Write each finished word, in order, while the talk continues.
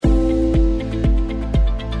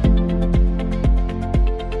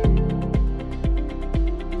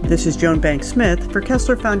This is Joan Banks Smith for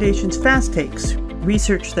Kessler Foundation's Fast Takes,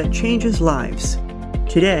 research that changes lives.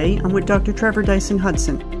 Today, I'm with Dr. Trevor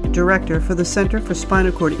Dyson-Hudson, Director for the Center for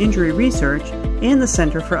Spinal Cord Injury Research and the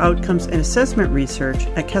Center for Outcomes and Assessment Research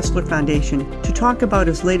at Kessler Foundation, to talk about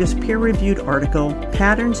his latest peer-reviewed article,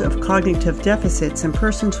 Patterns of Cognitive Deficits in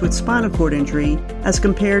Persons with Spinal Cord Injury as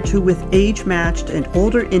Compared to with Age-Matched and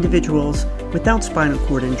Older Individuals Without Spinal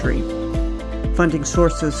Cord Injury. Funding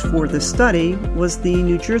sources for this study was the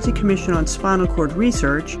New Jersey Commission on Spinal Cord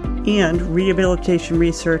Research and Rehabilitation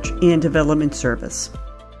Research and Development Service.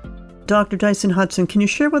 Dr. Dyson-Hudson, can you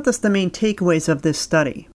share with us the main takeaways of this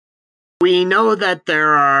study? We know that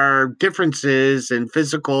there are differences in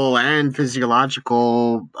physical and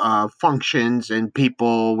physiological functions in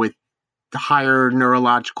people with higher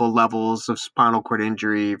neurological levels of spinal cord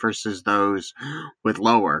injury versus those with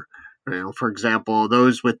lower. For example,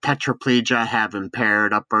 those with tetraplegia have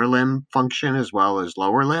impaired upper limb function as well as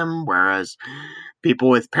lower limb, whereas people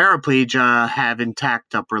with paraplegia have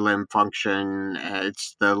intact upper limb function.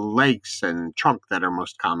 It's the legs and trunk that are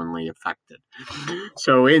most commonly affected.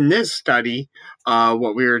 So in this study,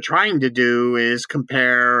 what we were trying to do is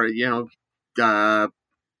compare,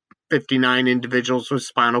 59 individuals with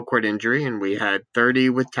spinal cord injury, and we had 30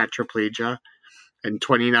 with tetraplegia and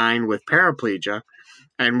 29 with paraplegia.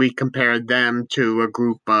 And we compared them to a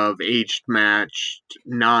group of age-matched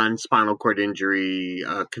non-spinal cord injury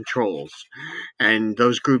controls. And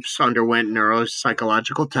those groups underwent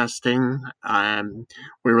neuropsychological testing.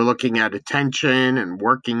 We were looking at attention and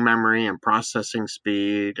working memory and processing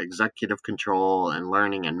speed, executive control, and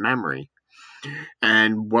learning and memory.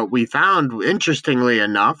 And what we found, interestingly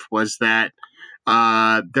enough, was that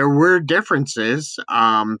there were differences.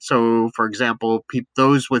 So, for example,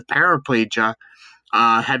 those with paraplegia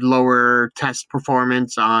had lower test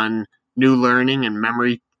performance on new learning and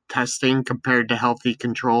memory testing compared to healthy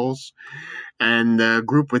controls. And the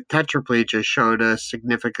group with tetraplegia showed a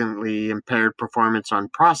significantly impaired performance on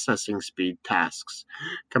processing speed tasks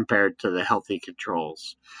compared to the healthy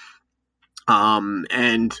controls.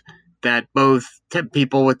 And that both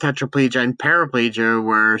people with tetraplegia and paraplegia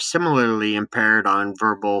were similarly impaired on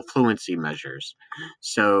verbal fluency measures.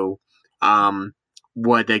 So,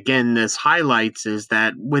 what, again, this highlights is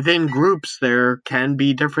that within groups, there can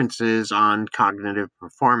be differences on cognitive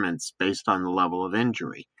performance based on the level of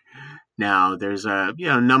injury. Now, there's a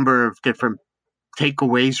number of different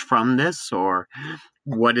takeaways from this, or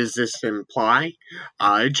what does this imply?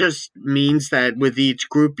 It just means that with each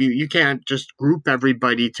group, you can't just group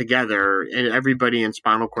everybody together, and everybody in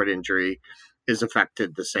spinal cord injury is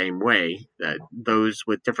affected the same way, that those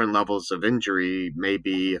with different levels of injury may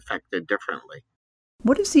be affected differently.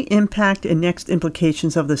 What is the impact and next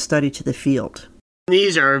implications of the study to the field?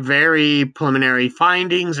 These are very preliminary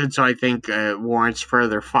findings, and so I think it warrants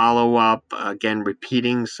further follow-up, again,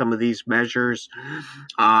 repeating some of these measures.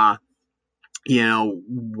 What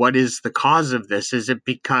is the cause of this? Is it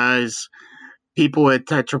because people with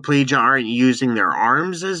tetraplegia aren't using their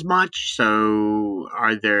arms as much? So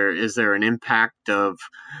is there an impact of,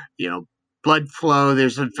 blood flow?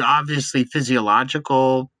 There's obviously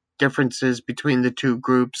physiological differences between the two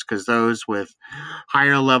groups, because those with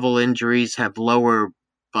higher level injuries have lower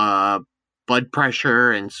blood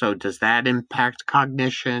pressure, and so does that impact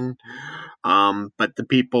cognition? But the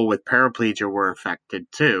people with paraplegia were affected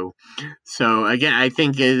too. So again, I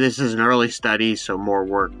think this is an early study, so more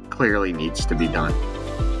work clearly needs to be done.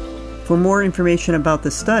 For more information about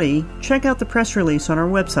the study, check out the press release on our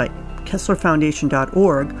website,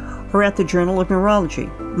 kesslerfoundation.org, or at the Journal of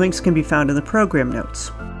Neurology. Links can be found in the program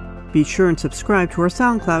notes. Be sure and subscribe to our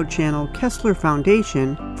SoundCloud channel, Kessler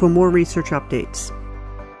Foundation, for more research updates.